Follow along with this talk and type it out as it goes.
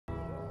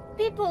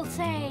People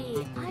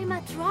say I'm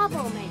a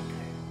troublemaker,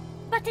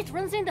 but it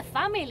runs in the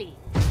family.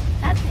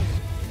 That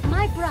day,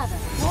 my brother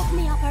woke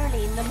me up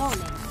early in the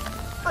morning.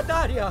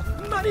 Adaria,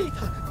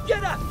 Marita,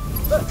 get up!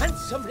 The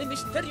handsomely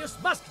mysterious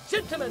masked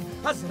gentleman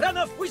has run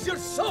off with your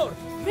sword!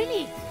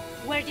 Really?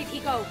 Where did he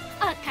go?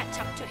 I'll catch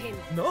up to him.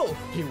 No,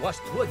 he was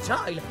too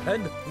agile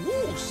and,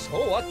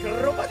 so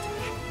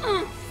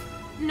acrobatic.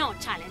 No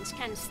challenge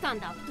can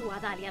stand up to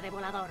Adalia de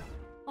Volador.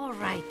 All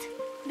right,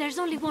 there's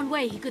only one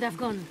way he could have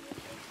gone.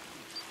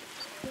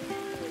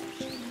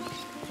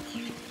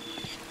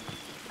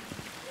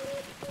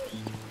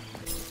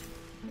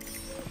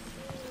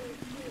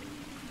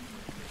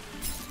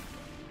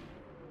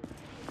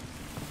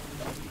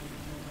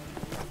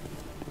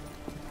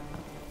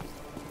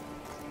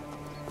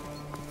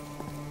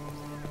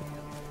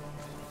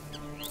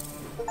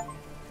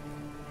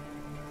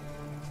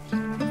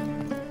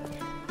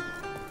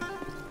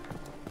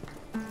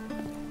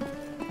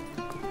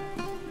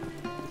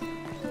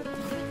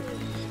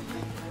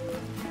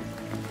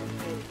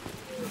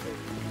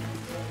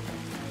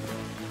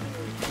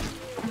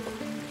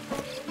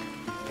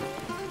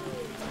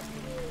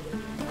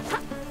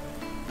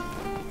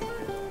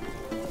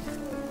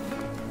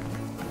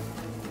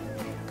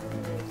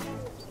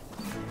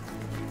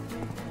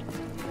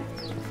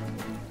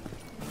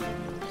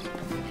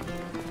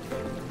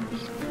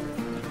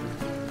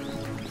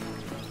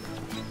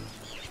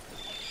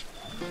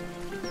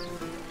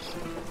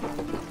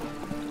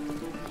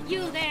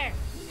 You there!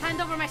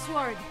 Hand over my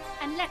sword,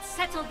 and let's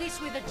settle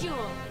this with a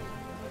duel.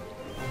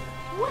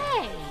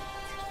 Wait!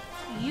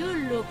 You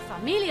look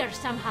familiar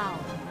somehow.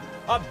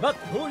 I'm not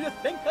who you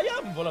think I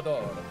am,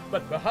 Volador,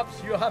 but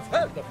perhaps you have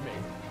heard of me.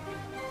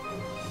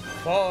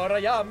 For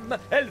I am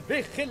El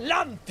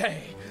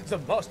Vigilante, the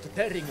most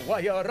daring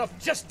warrior of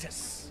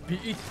justice. Be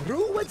it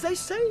true what they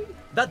say,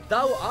 that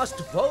thou hast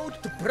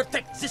vowed to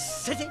protect this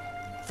city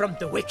from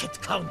the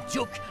wicked Count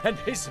Duke and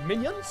his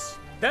minions?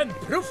 Then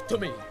prove to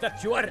me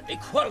that you are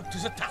equal to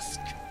the task.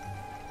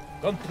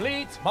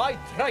 Complete my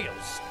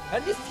trials,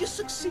 and if you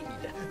succeed,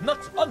 not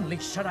only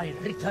shall I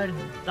return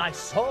thy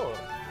sword,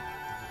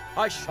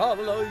 I shall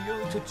allow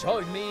you to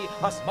join me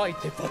as my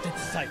devoted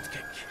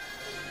sidekick.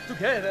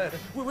 Together,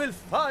 we will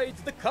fight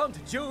the Count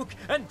Duke,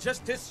 and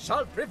justice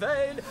shall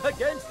prevail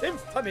against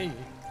infamy.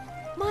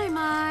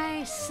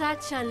 My,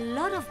 such a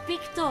lot of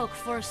big talk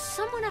for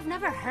someone I've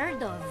never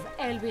heard of,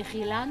 El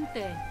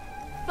Vigilante.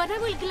 But I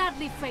will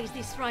gladly face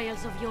these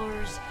trials of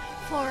yours,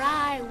 for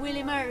I will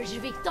emerge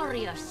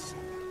victorious.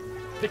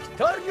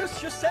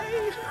 Victorious, you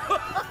say?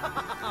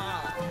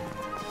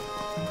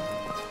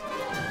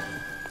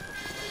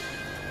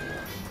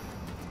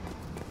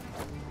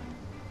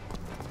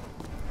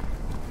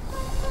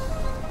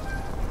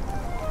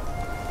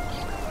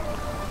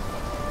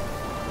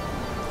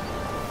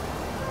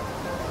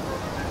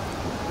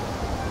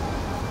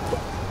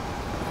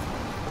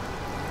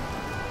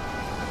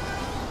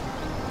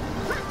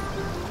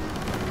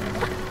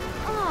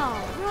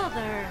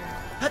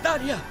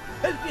 Adaria,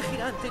 El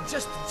Vigilante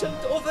just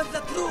jumped over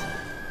that roof.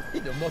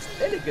 In the most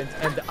elegant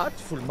and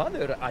artful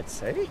manner, I'd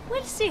say.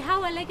 We'll see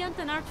how elegant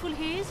and artful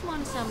he is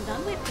once I'm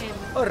done with him.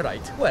 All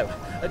right, well,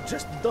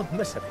 just don't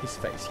mess up his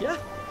face, yeah?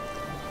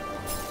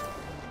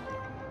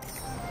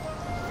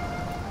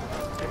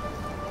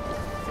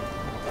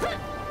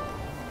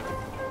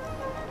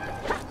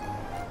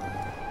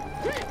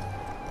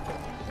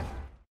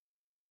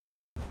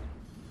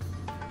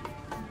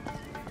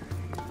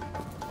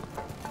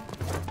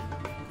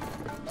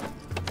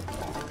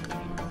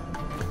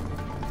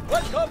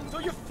 Welcome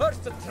to your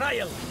first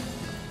trial!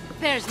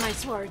 There's my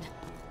sword.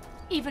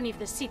 Even if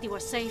the city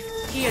was safe,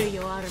 here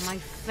you are, my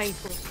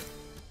faithful.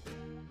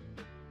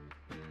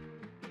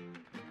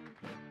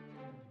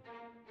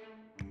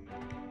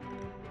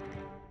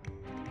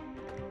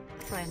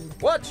 Friend.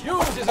 What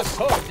use is a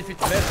sword if it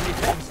barely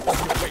hangs from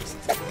your waist?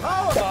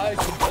 How am I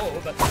to know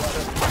that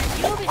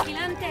you are a... You,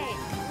 Vigilante!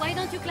 Why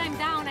don't you climb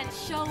down and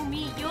show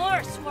me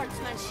your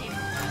swordsmanship?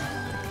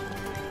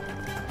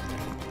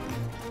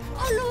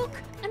 Oh, look!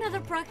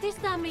 Another practice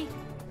dummy.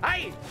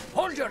 Hey!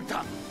 Hold your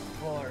tongue!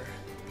 Or...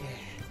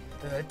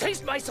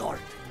 taste my sword!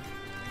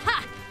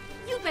 Ha!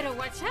 You better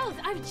watch out.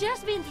 I've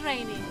just been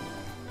training.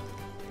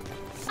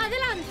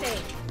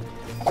 Adelante!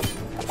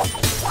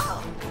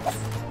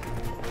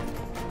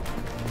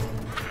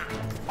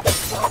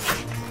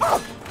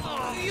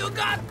 Oh, you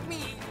got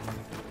me!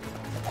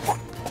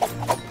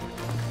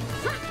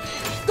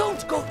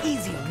 Don't go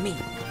easy on me!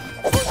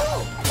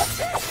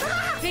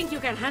 Think you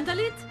can handle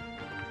it?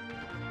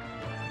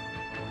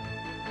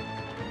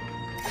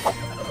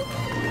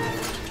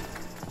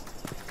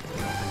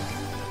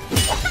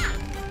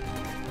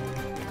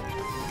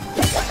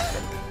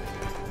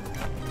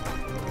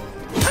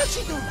 How'd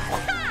she do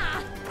that?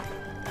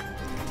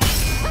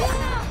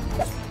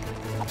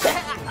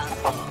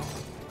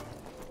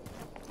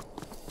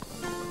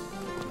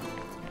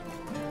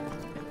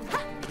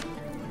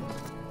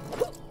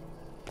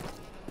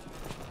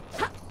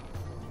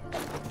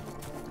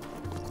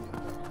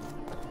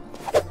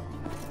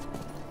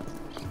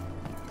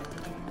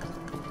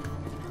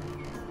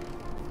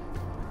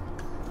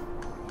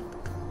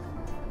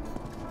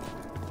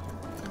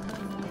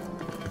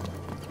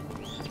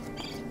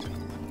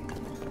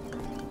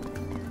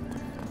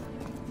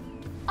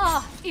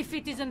 if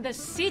it isn't the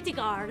city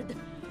guard.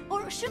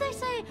 Or should I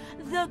say,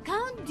 the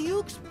Count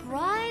Duke's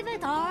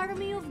private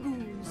army of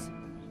goons.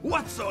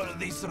 What's all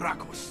this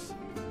ruckus?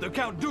 The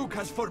Count Duke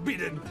has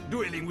forbidden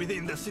dueling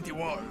within the city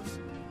walls.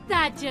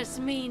 That just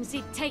means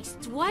it takes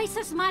twice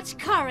as much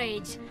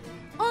courage.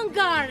 En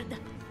garde!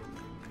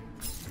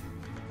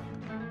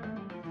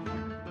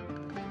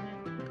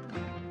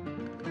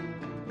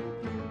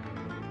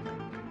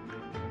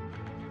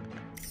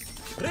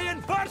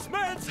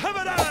 Reinforcements have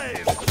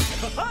arrived!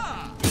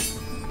 Ha-ha!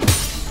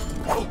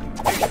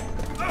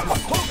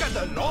 Poke at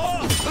the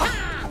law!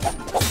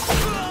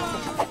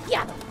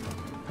 Yeah.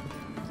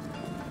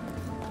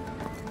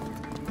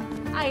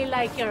 I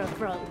like your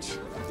approach.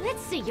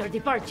 Let's see your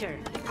departure.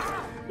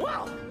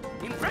 Wow!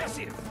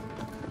 Impressive!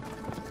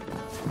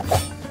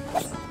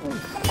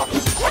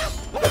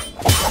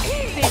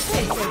 This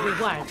is a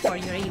reward for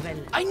your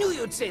evil. I knew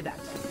you'd say that.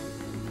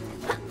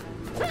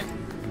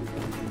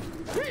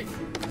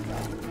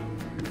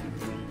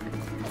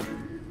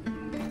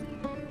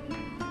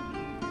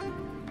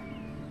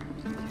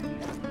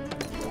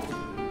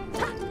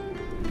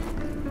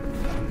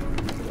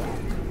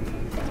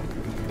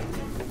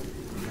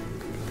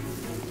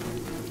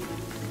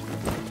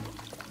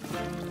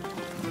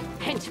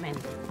 Henchmen.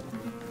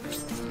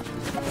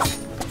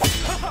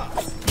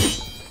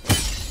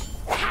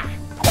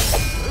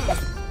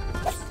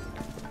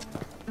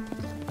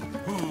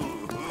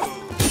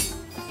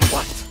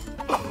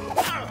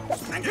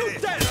 You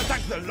dare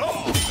attack the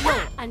law!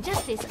 Law and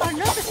justice are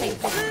not the same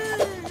thing.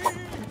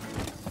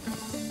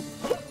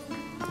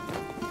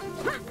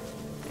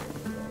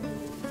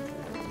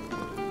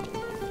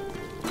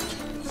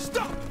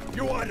 Stop!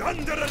 You are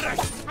under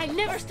arrest! I'll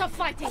never stop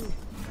fighting.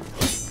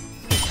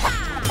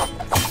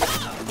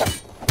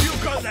 You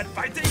call that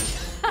fighting?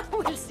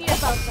 We'll see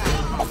about that.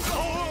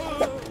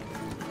 Oh!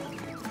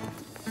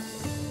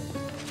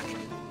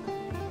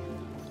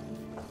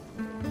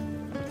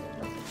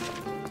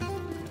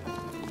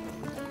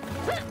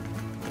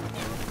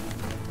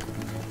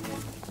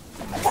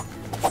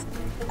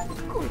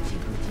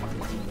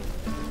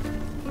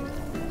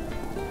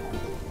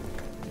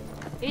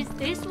 Is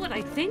this what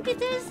I think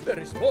it is? There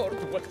is more to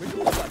what we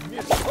do than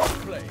mere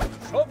swordplay.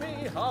 Show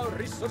me how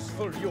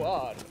resourceful you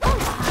are.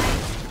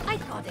 Oh, I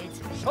got it.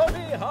 Show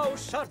me how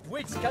sharp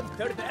wits can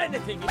turn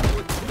anything into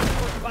a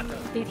peaceful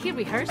battle. Did he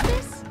rehearse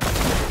this?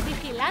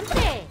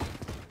 Vigilante!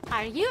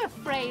 Are you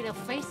afraid of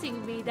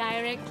facing me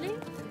directly?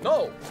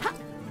 No,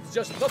 it's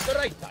just not the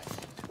right time.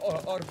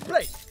 Or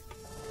place.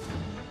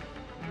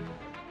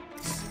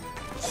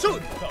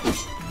 Soon, though.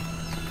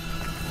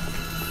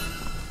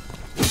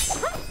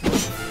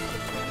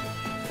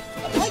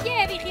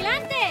 Oye,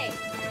 Vigilante!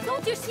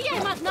 Don't you see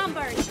I'm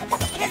outnumbered?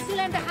 Care to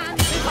lend a hand?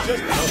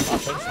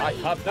 Just so happens I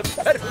have the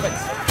perfect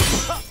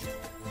set.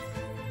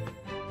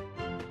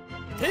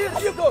 Here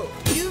you go.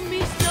 You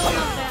missed all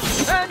of them.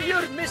 And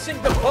you're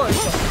missing the point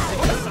of this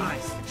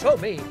exercise. Show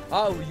me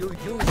how you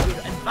use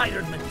your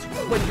environment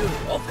when you're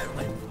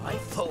overwhelmed by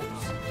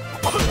foes.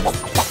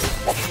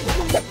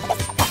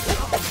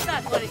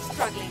 That's what is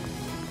struggling.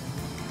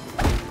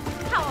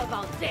 How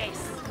about this?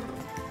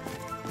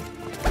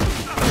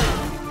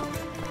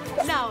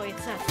 Now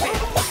it's a fair.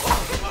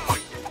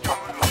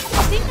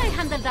 I think I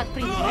handled that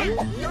pretty well.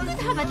 You could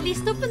have at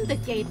least opened the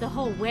gate the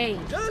whole way.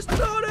 Just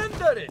don't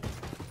enter it.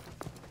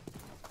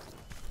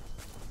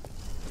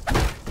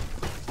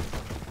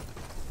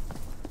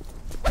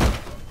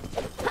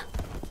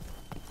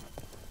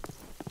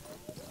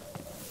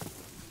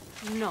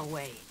 No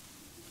way.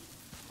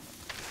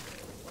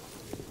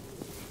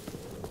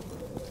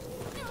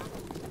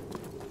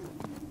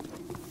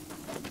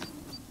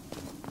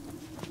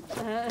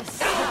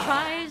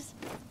 Surprise?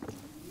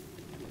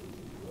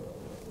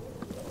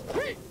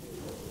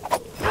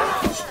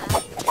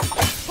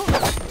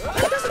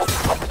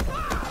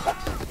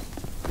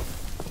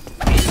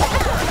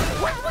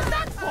 What was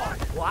that for?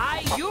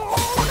 Why, you...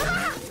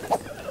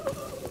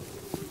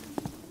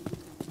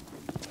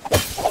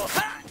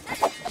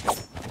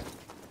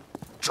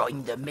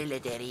 Join the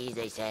military,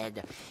 they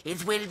said.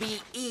 It will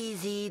be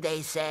easy,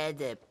 they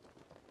said.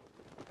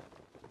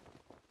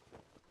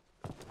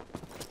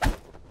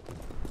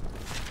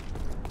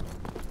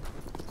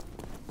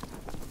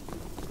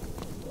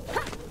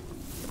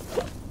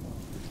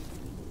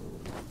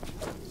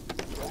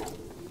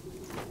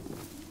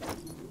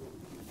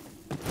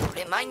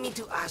 Remind me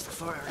to ask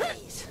for a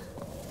raise.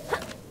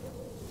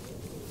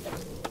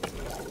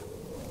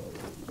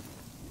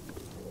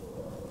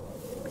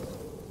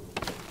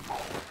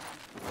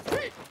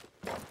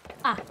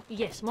 Ah,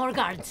 yes, more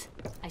guards.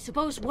 I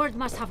suppose word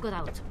must have got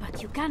out,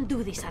 but you can't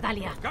do this,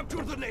 Adalia.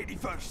 Capture the lady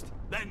first,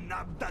 then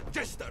nab that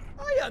jester.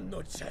 I am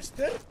no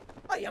jester.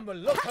 I am a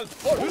local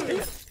force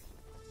here.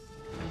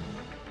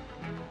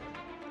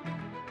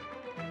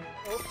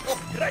 Oh,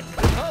 great!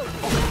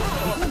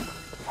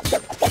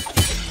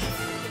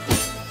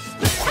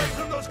 Stay away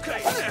from those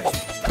crates!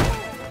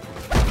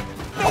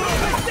 No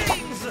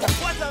things!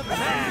 What a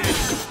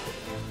mess!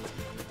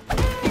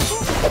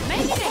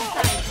 Maybe next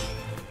time.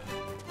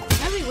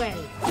 Very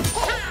well.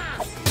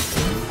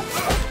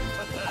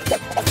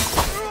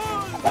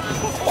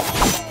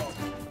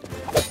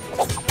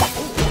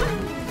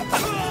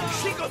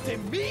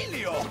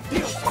 Emilio!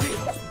 Dios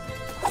mío!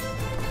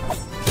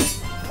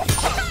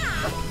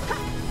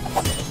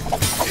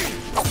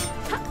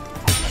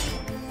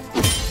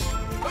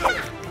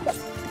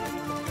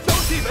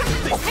 Don't even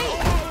think! Hey,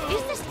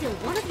 is this still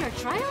one of your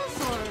trials,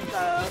 or...?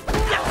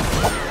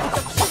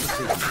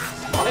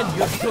 And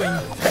you're doing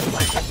very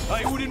well.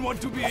 I wouldn't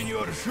want to be in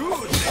your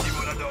shoes, Lady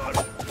Volador.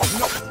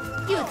 No.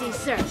 You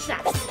deserve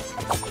that.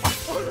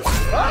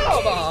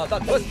 Brava!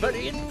 That was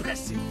very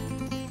impressive.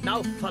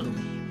 Now follow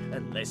me,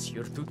 unless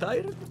you're too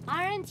tired.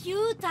 Aren't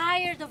you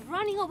tired of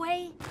running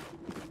away?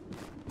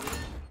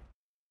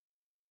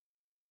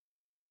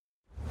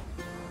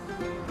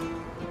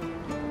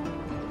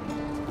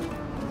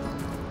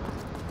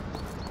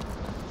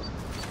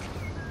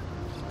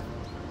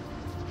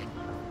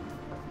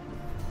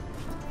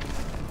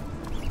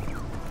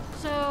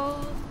 So,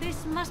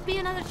 this must be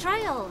another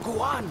trial.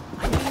 Go on.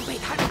 I mean,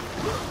 wait,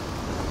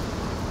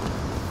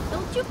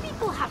 Don't you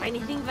people have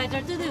anything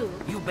better to do?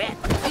 you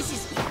bet. This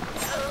is...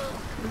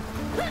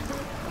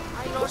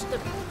 I lost a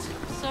bit.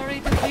 Sorry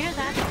to hear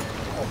that.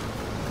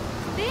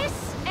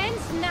 This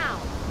ends now.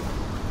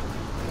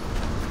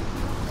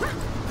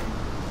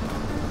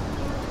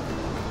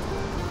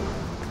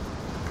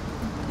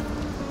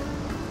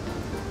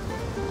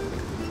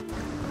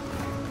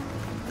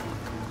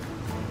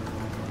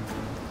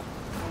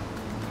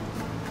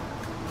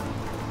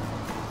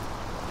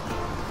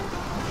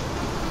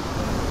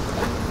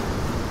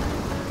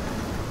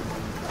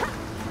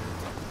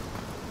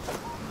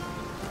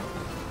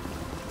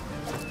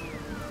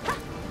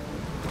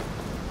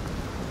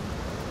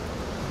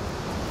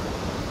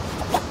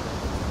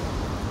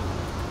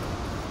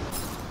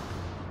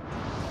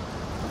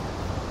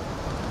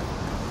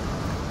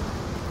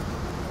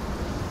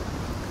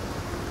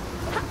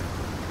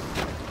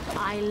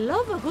 I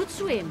love a good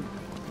swim,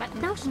 but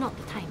now's not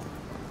the time.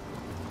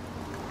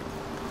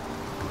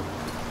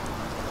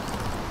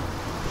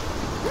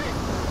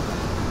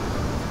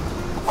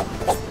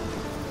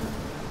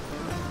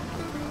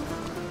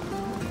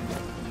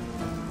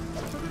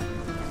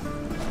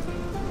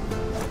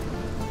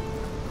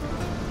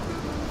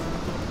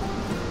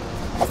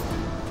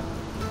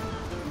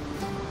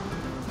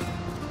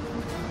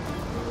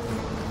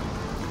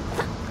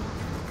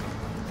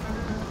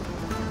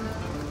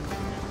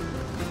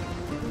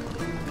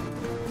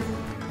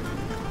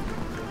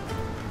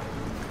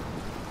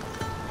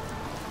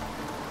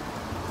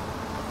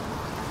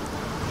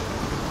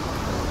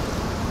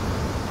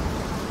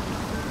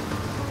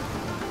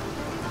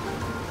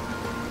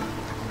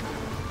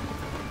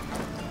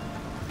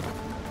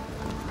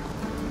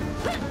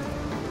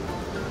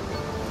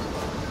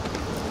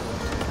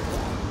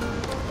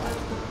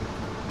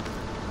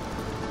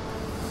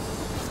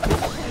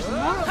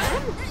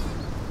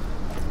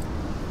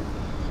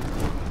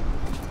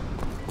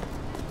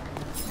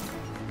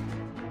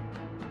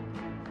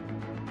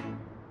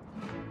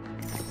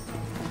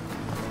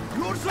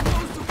 You're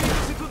supposed to get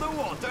us into the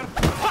water.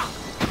 Ha!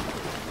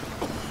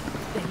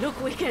 They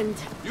look weakened.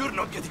 You're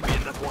not getting me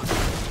in that water.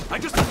 I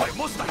just had my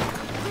Mustang.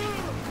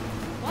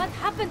 What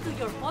happened to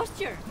your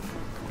posture?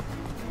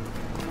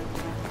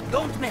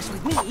 Don't mess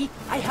with me.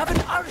 I have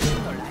an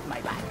arsenal at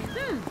my back.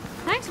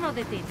 Thanks,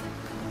 Logitech.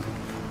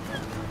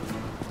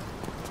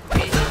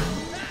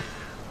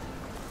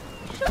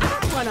 Should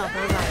have one up,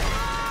 alright.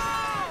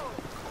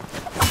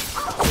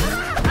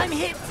 I'm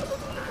hit.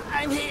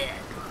 I'm hit.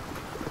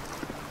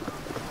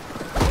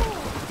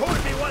 Told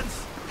me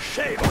once,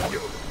 shame on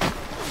you.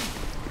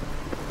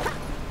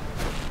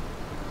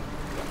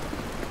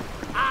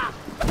 Ah,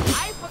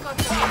 I forgot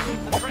to hit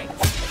the brakes.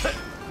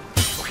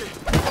 Okay,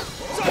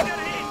 so I get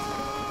hit.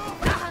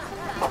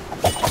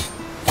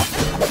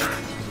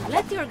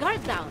 Let your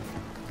guard down.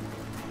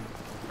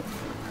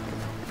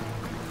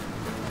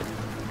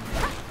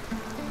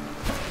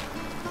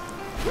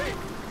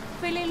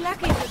 Feeling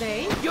lucky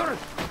today?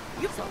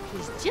 So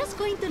he's just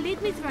going to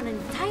lead me through an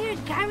entire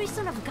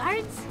garrison of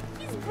guards?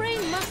 His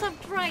brain must have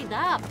dried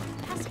up.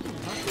 Has he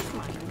lost his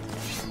mind?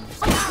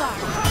 On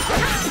guard!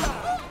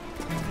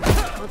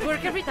 Won't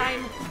work every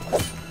time.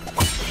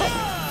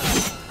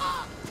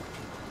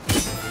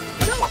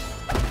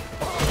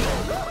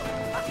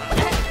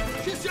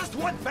 She's just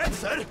one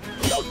fencer.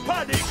 Don't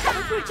panic.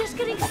 But we're just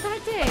getting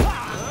started.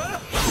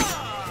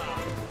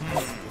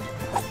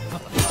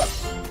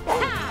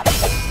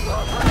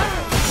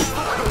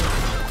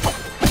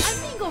 I'm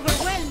being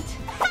overwhelmed.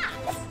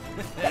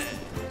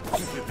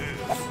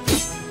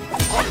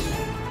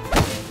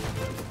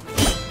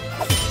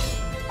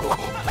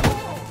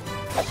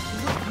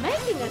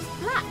 Making a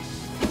splash.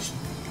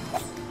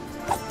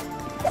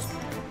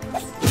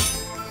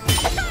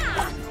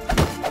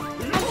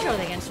 I'm sure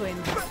they can swim.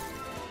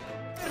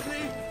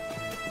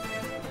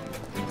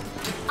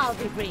 I'll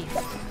be brief.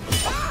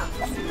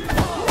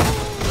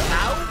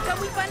 Now can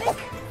we panic?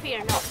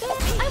 Fear not.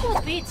 I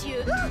won't beat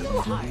you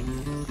too hard.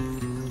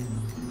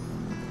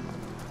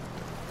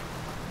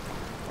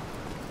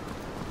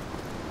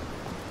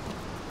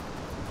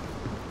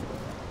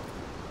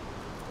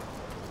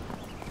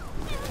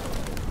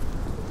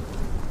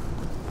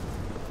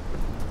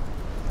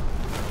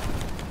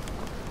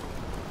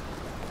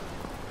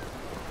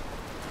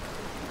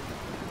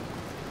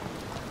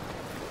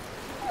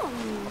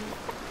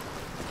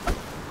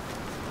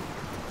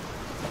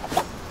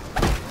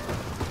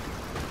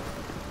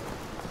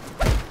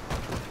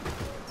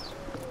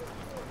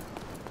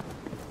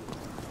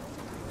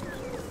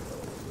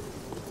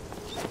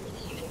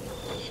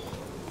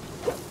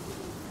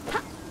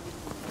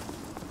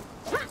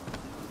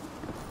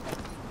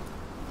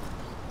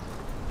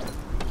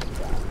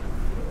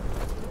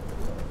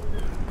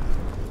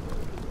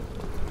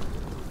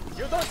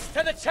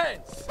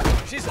 chance!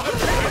 She's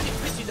already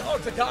defeated all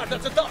the guard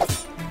at the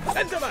docks,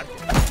 and the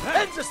market,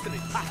 and the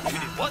streets. You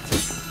did what?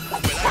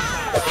 Well,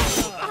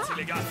 that's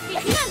illegal.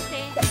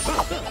 Vigilante! You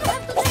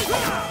have to take it!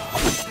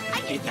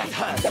 Did that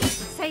hurt?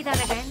 Say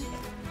that again.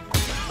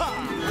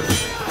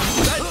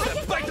 That's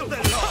the bite of the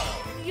law!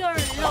 You're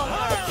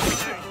lower.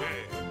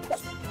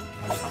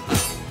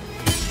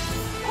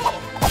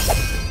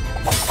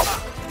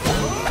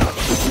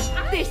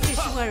 This is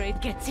where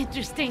it gets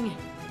interesting.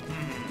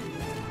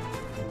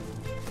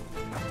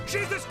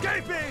 She's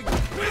escaping!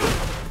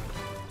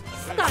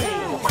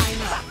 Stunning time.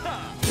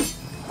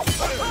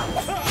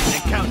 The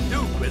Count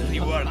Duke will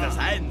reward us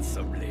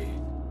handsomely.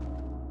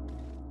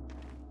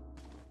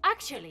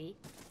 Actually,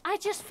 I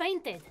just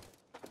fainted.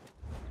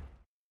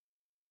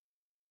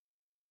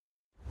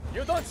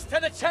 You don't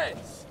stand a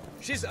chance!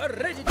 She's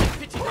already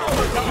defeated all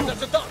the guard at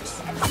the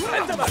docks,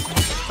 and the market,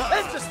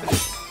 and the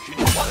streets. She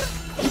did what?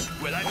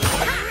 Well, I'm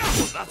sorry.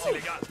 Well, that's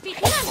illegal.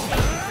 Vigilante!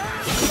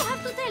 You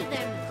have to tell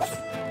them.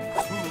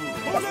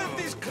 Who left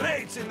these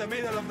crates in the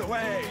middle of the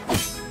way?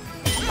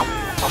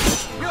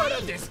 You're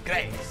a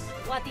disgrace!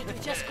 What did you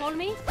just call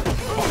me?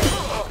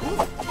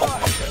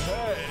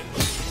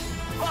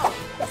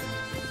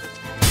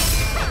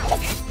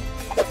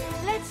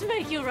 Let's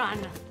make you run.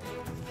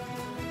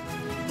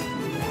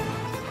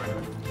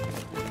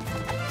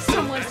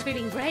 Someone's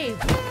feeling brave.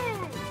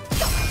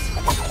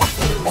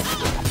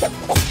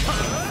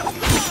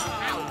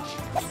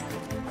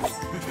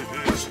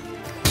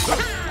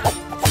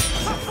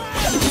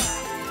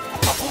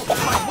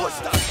 My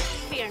mustache!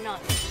 Fear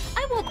not.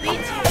 I won't beat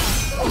you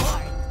so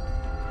hard.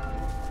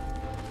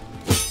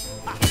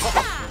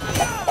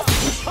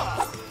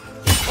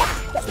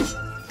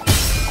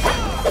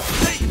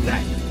 Take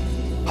that!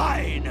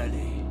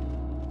 Finally!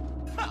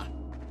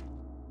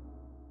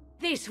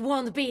 This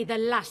won't be the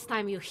last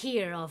time you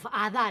hear of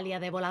Adalia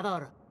de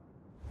Volador.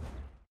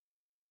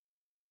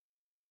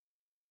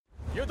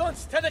 You don't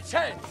stand a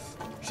chance!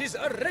 She's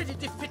already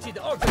defeated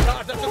all the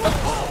guard at the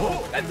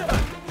docks, and the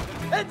market,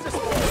 and the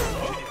streets.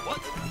 She did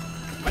what?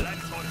 Well, I'm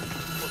sorry.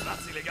 Well,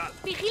 that's illegal.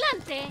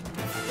 Vigilante!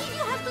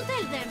 You have to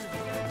tell them.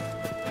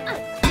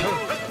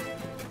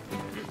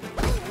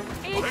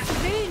 It's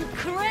been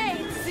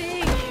great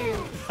seeing you!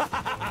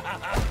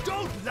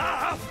 Don't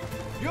laugh!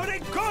 You're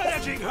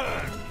encouraging her!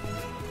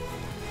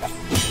 I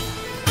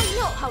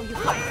know how you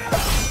fight.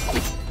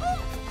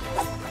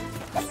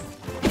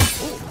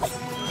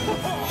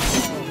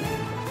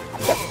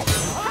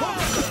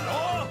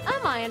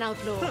 Am I an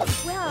outlaw?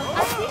 Well,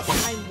 at least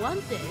I'm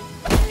wanted.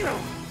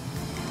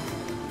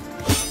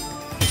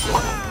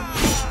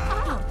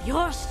 Ah,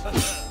 yours!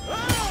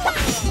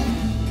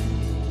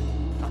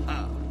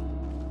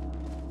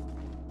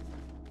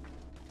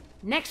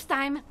 Next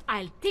time,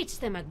 I'll teach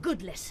them a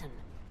good lesson.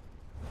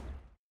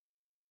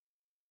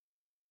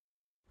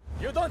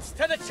 You don't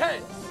stand a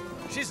chance!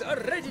 She's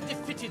already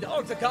defeated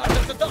all the guard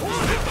at the docks,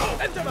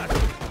 and the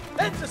market,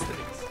 and the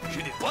streets.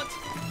 She did what?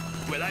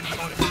 Well, I'm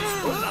sorry.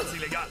 Well, that's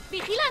illegal.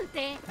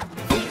 Vigilante!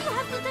 You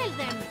have to tell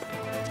them.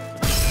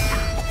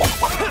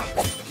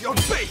 You're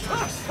bait!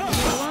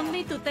 You want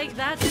me to take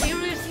that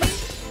seriously?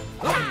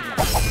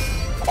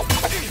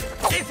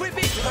 If we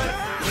beat her,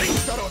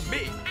 drinks are on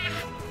me!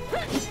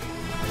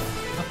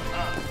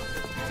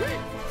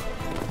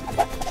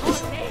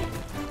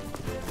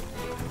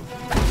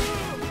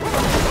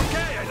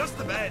 Okay, I lost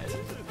the bet.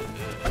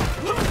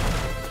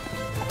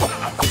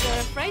 You're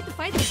afraid to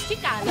fight this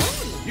chica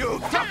alone? You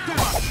talk too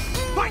much!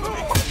 Fight me!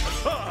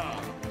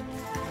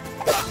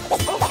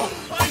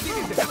 I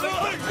did it!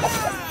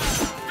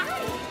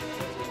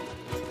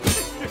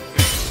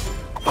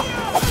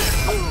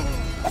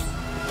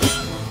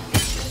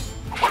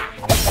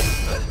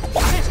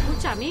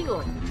 Escucha, amigo.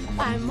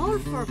 I'm all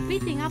for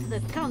beating up the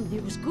Count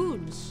Duke's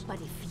goons, but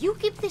if you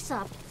keep this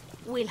up,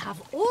 we'll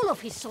have all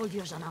of his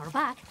soldiers on our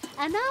back,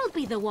 and I'll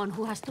be the one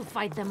who has to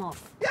fight them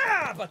off.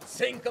 Yeah, but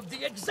think of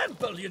the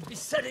example you'll be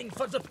setting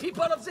for the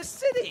people of this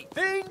city.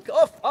 Think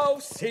of how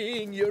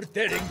seeing your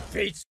daring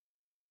feats.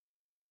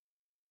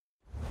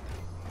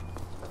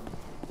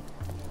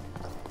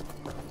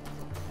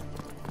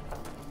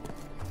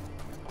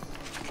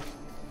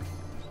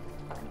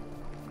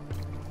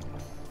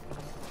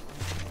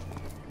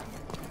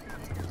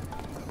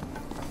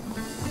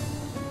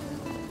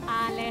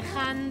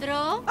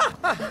 Alejandro?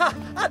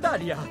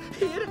 Adalia,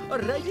 here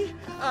already?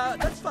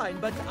 That's fine,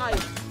 but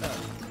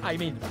I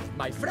mean,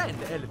 my friend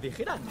El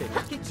Vigilante,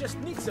 he just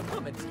needs a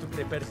moment to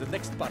prepare the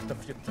next part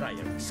of your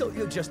trial. So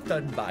you just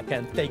turn back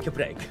and take a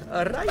break,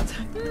 alright?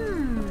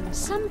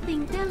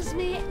 Something tells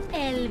me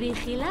El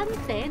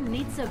Vigilante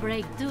needs a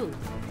break too.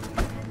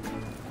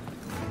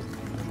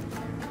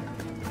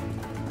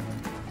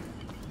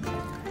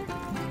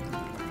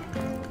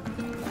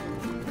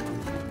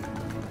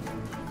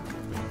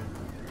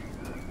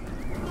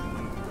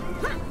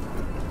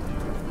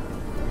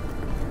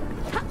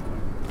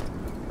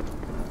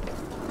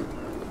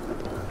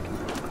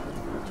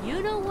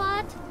 You know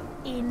what?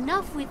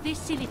 Enough with these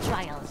silly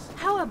trials.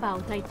 How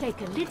about I take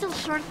a little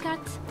shortcut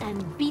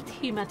and beat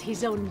him at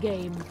his own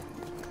game?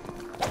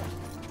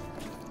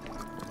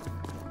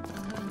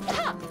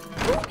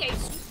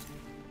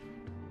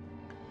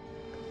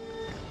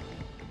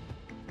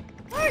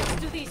 Words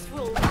to these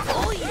fools!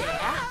 Oh,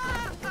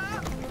 yeah?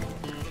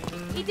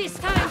 It is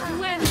time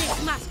to end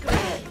this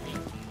masquerade!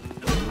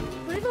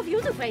 Brave of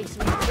you to face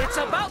me. It's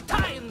about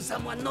time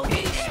someone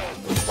noticed.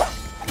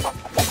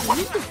 We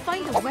need to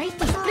find a way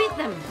to split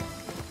them.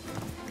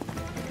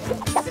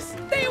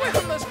 Stay away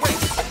from those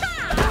bricks.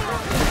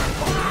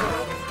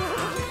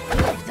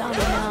 You've done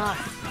enough.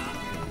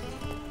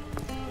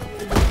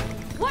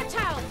 Watch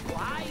out!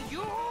 Why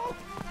you?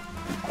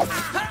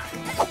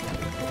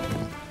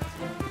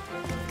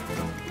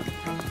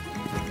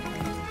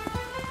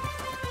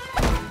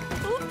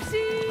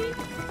 Oopsie!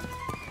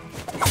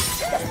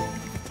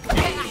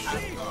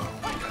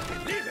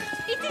 Leave it.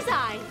 It is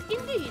I,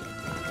 indeed.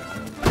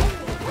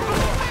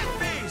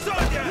 Hey,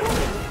 soldier!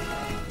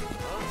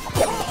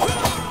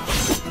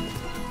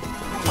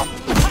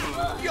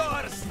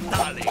 You're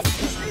stalling.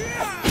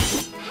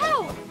 How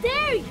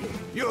dare you!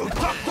 You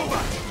talk too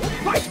much.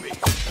 Fight me.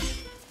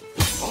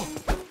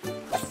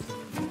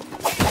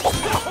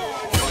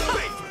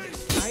 Wait for this.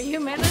 Are you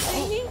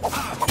menacing me? I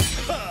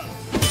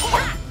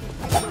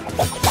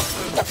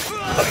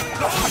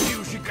told you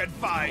she can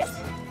fight.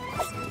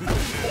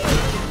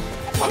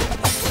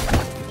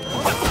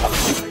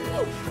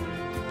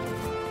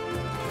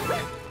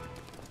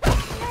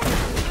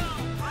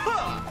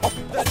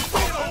 The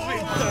deal's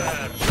been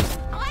turned.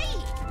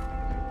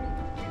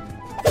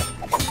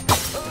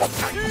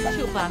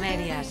 Chupa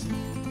medias.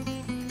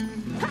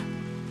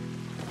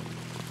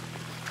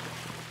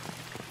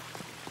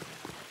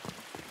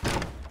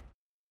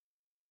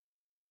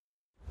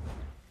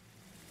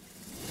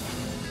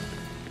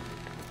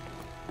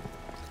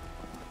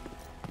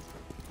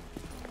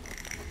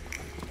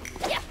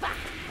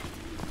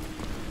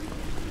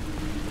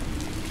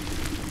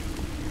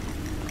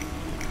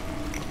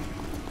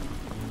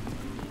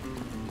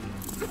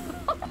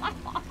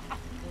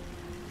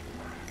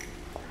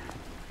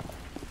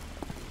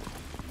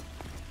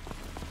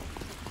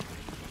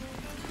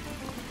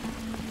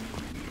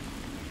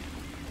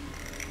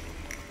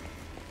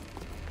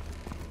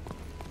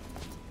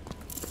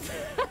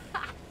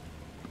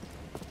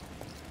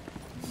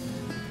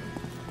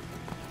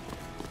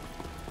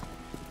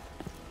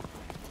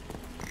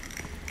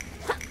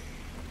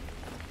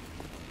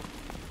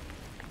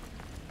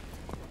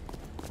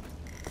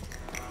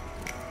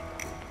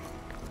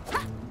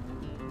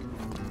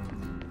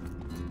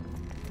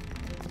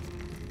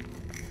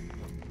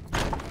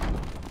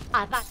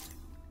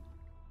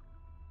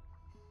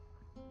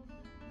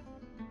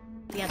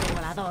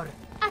 Volador.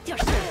 At your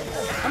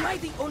service. Am I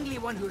the only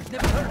one who's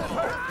never heard of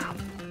her?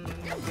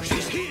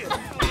 She's here!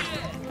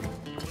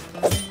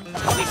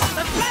 This is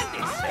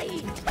Atlantis!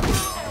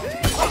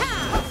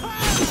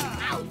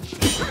 Ouch!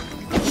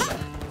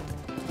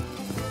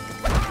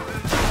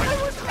 I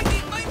was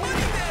hiding my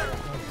money there!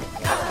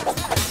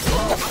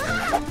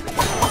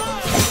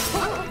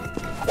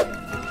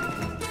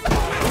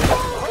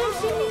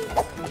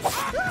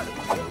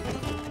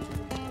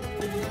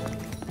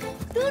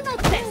 Do not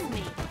test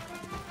me.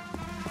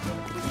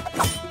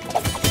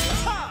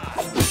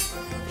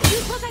 You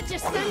thought I'd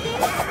just stand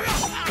there?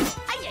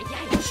 Ay, ay,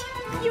 ay.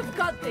 You've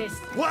got this.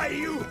 Why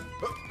you?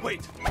 Wait,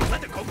 is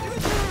that a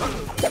compliment?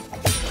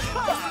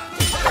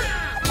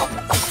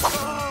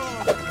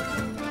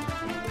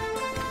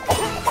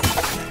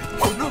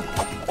 Oh no!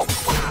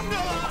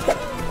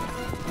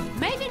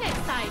 Maybe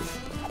next time.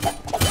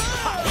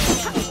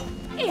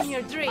 In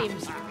your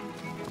dreams.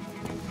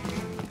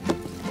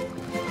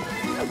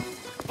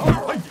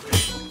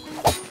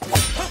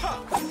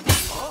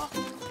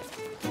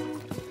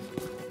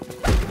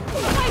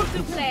 Time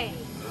to play.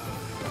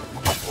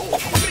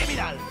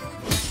 Criminal!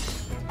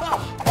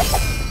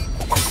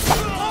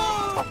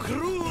 Oh,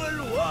 cruel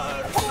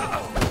world!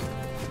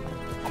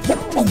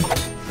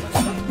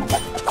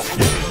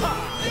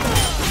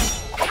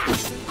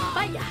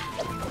 Vaya.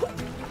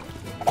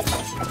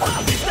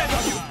 Is that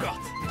all you've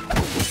got?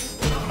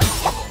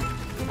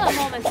 A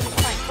moment to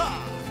fight.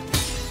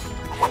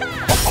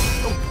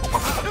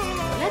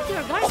 Let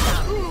your guard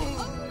down.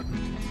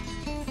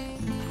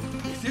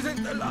 This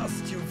isn't the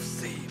last you've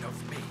seen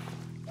of me.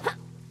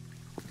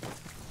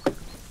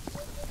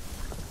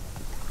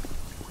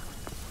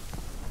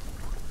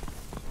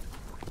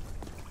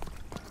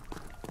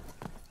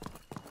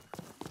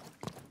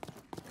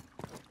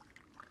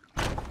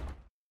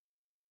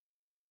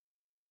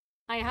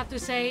 I have to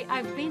say,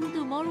 I've been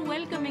to more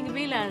welcoming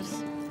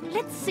villas.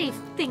 Let's see if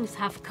things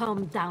have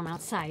calmed down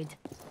outside.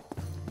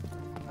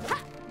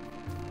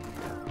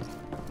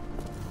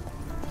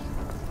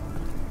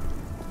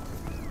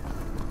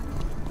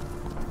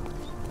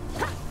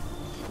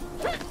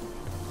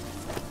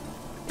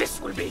 This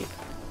will be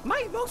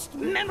my most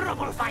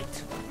memorable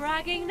fight.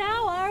 Bragging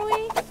now, are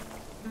we?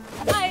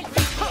 I'll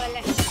teach you a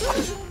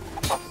lesson.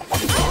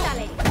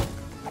 Ándale.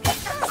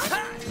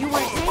 You were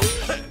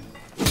saying?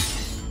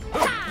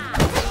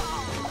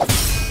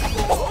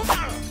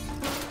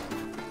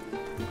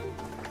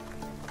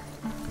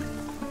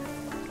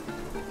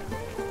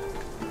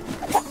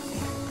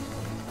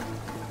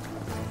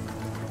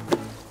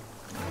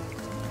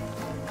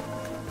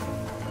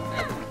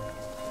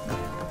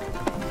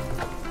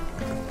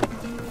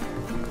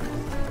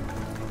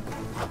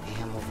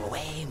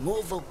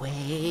 Move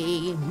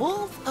away,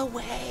 move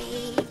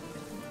away.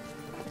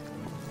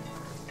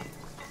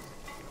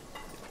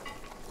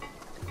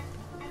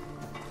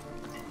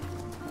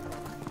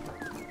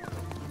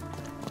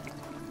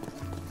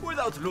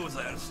 Without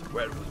losers,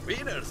 where would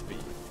winners be,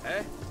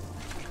 eh?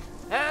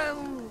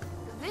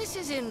 This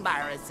is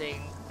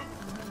embarrassing.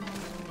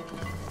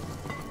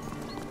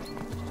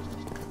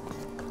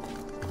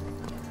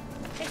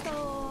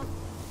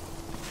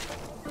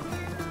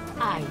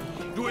 Aye.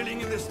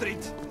 Dueling in the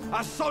street,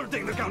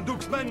 assaulting the Count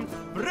Duke's men,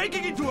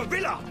 breaking into a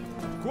villa.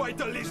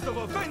 Quite a list of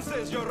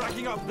offenses you're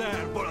racking up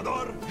there,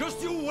 Volador.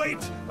 Just you wait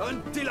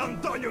until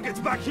Antonio gets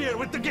back here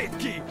with the gate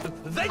key.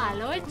 They... A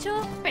lo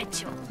hecho,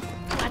 pecho.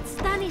 What's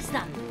done is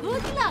done.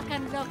 Good luck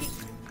unlocking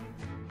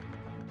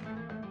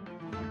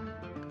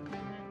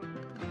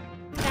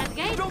that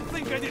gate. Don't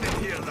think I didn't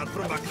hear that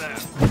from back there.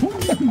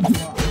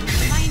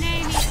 My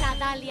name is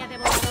Adalia de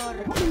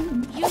Volador.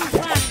 You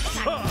run,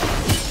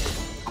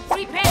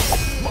 prepare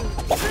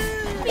to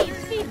be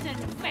beaten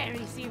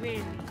very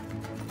severely.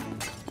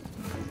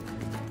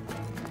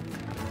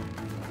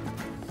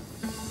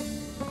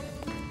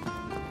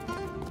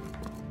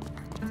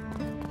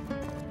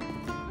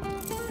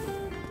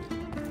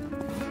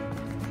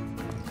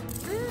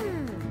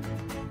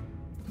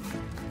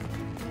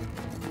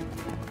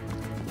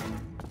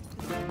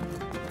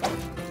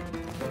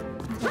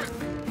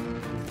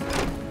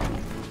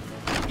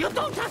 You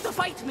don't have to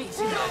fight me,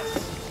 senor.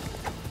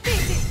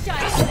 This is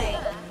just play.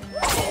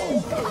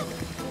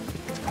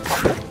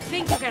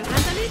 Think you can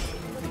handle it?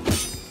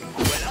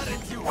 Well,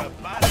 aren't you a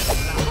bad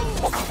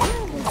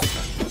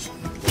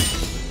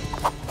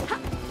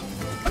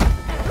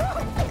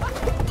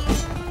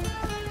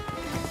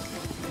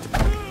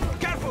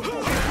Careful!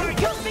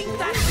 You think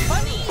that's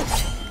funny?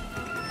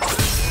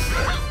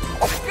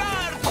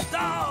 Guard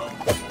down!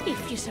 If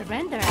you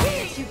surrender, I'll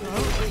let you go.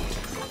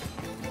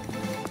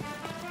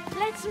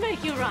 Let's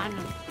make you run.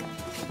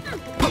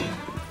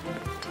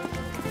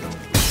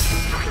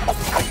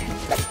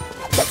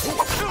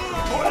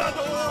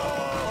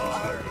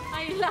 Volador! I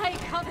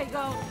like how they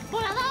go.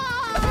 Volador!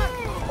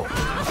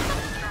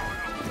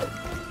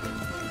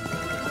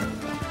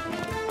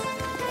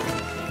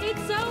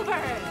 It's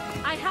over.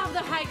 I have the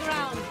high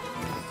ground.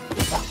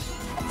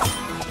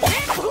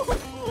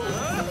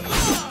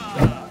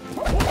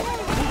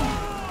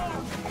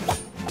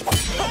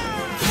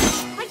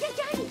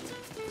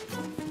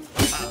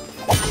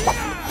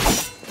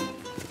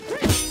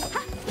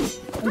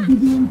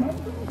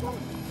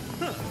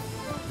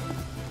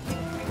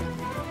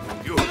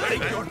 You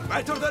think you're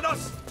better than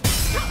us?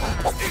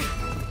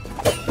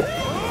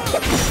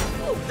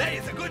 Today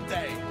is a good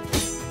day.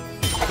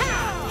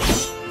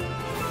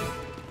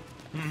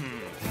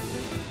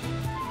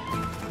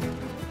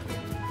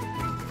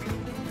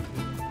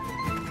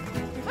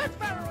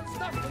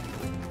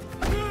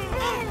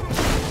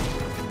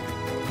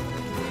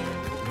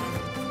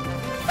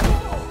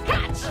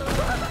 Catch!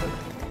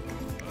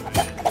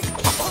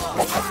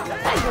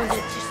 I won't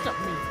let you stop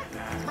me.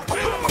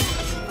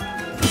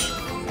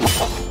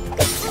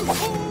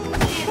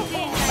 You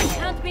think I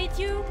can't beat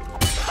you?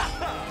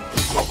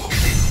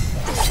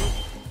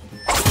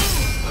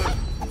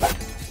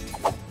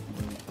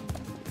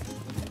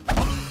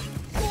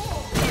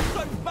 It's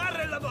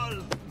unparallelable!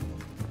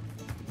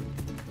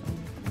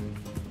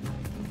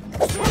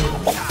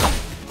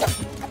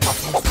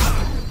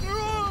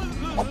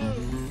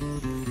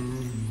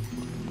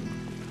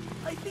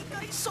 I think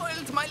I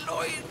soiled my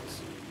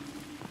loins.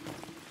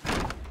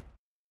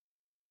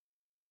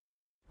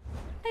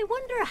 I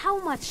wonder how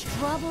much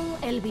trouble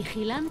El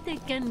Vigilante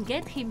can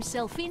get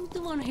himself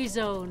into on his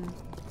own.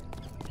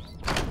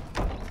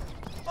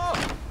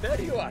 Oh, there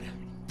you are.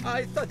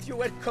 I thought you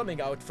were coming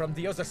out from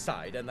the other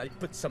side, and I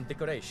put some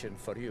decoration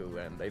for you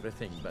and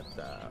everything, but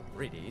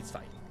really, it's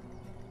fine.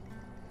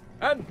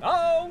 And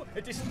now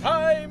it is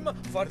time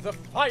for the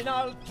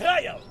final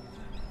trial.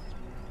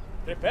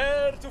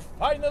 Prepare to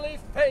finally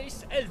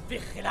face El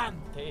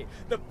Vigilante,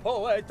 the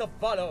poet of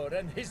valor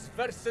and his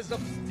verses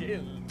of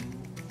steel.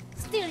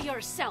 Steel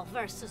yourself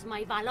versus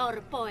my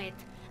Valor poet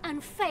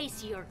and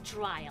face your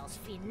trials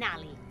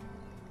finale.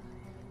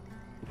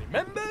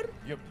 Remember,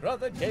 your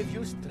brother gave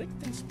you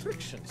strict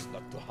instructions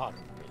not to harm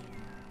me.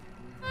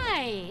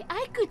 Hey,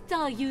 I could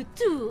tell you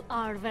two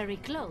are very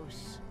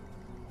close.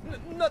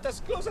 Not as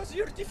close as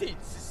your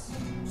defeats,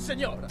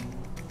 Senora.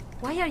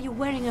 Why are you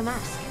wearing a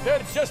mask?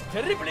 They're just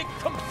terribly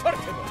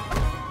comfortable.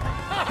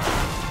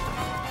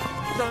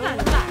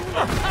 Stand back.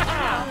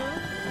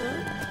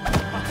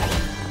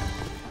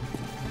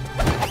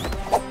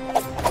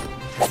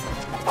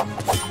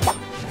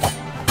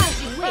 As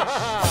you wish.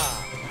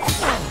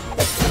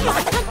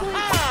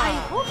 I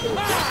hope you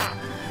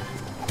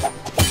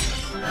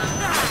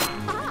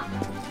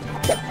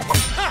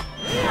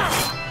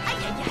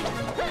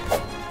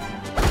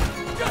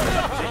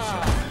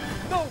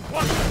No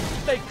wonder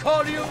they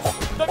call you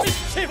the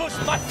mischievous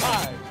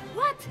Magi.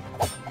 What?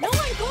 No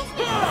one calls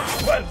me.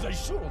 Well, they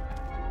should.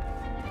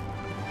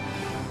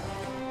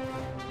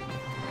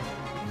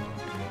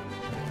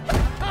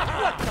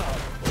 What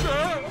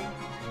now?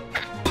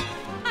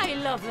 I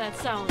love that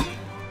sound.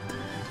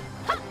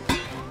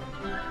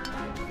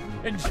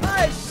 And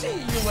I see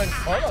you were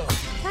followed.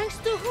 Thanks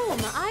to whom,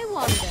 I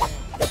wonder.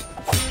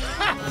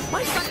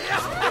 My son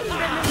just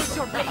even with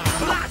your blade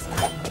blast!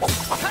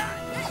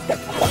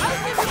 I'll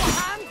give you a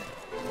hand!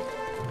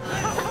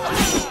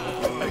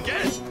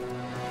 Again?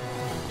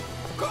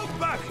 Come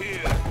back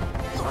here!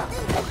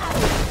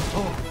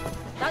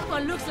 That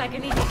one looks like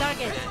an easy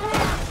target.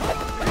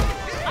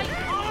 I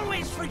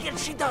always forget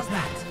she does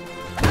that!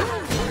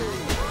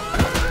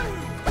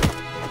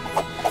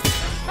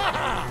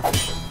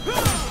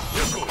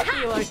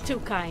 You are too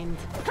kind.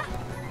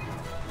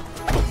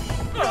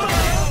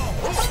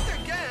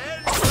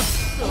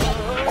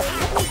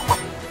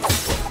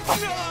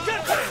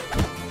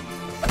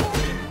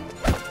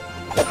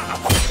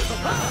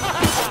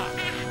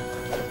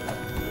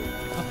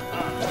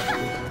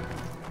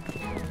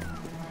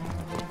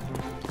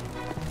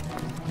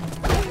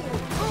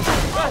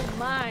 Oh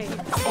my!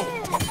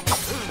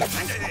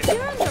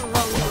 You're on the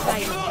wrong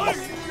side of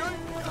this.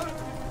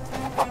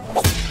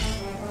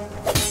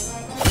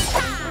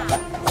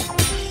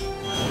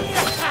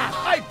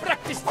 I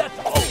practiced that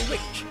all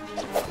week.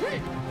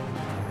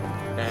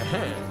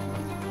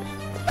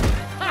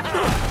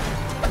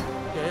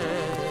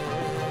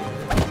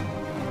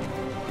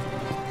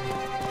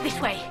 This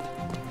way.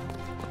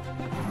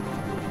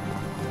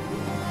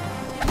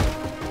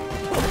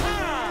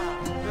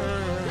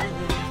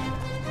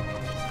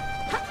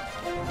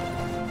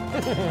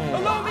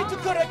 Allow me to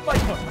correct my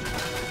punch.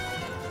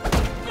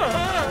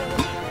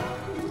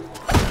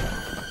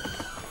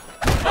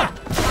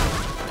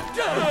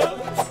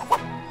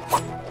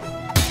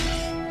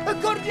 A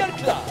cordial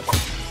class.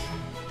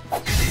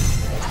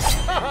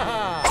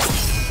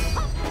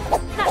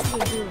 That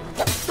will do.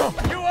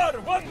 You are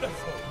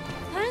wonderful.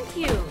 Thank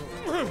you.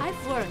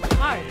 I've worked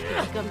hard to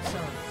become so.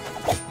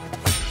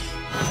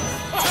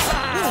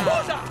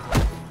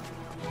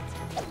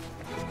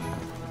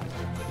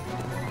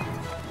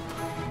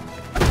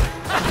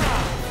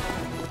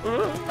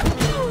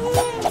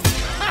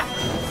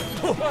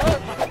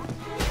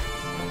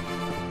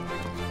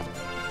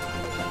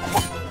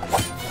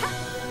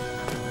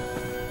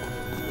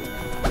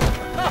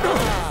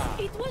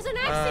 It was an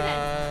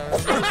accident.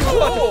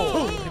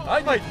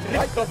 I might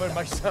recover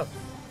myself.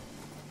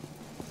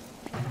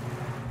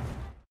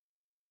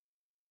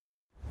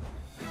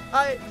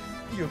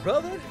 Your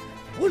brother,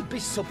 will be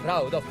so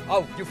proud of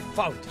how you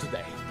fought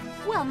today.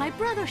 Well, my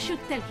brother should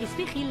tell his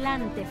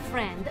vigilante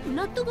friend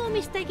not to go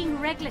mistaking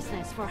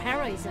recklessness for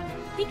heroism.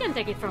 He can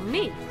take it from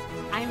me.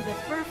 I'm the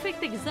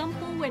perfect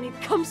example when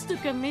it comes to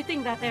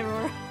committing that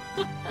error.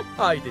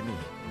 Ay de me.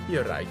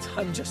 You're right.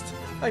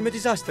 I'm a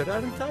disaster,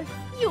 aren't I?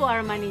 You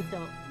are,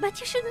 Manito. But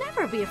you should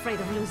never be afraid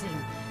of losing.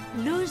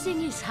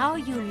 Losing is how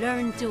you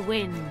learn to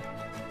win.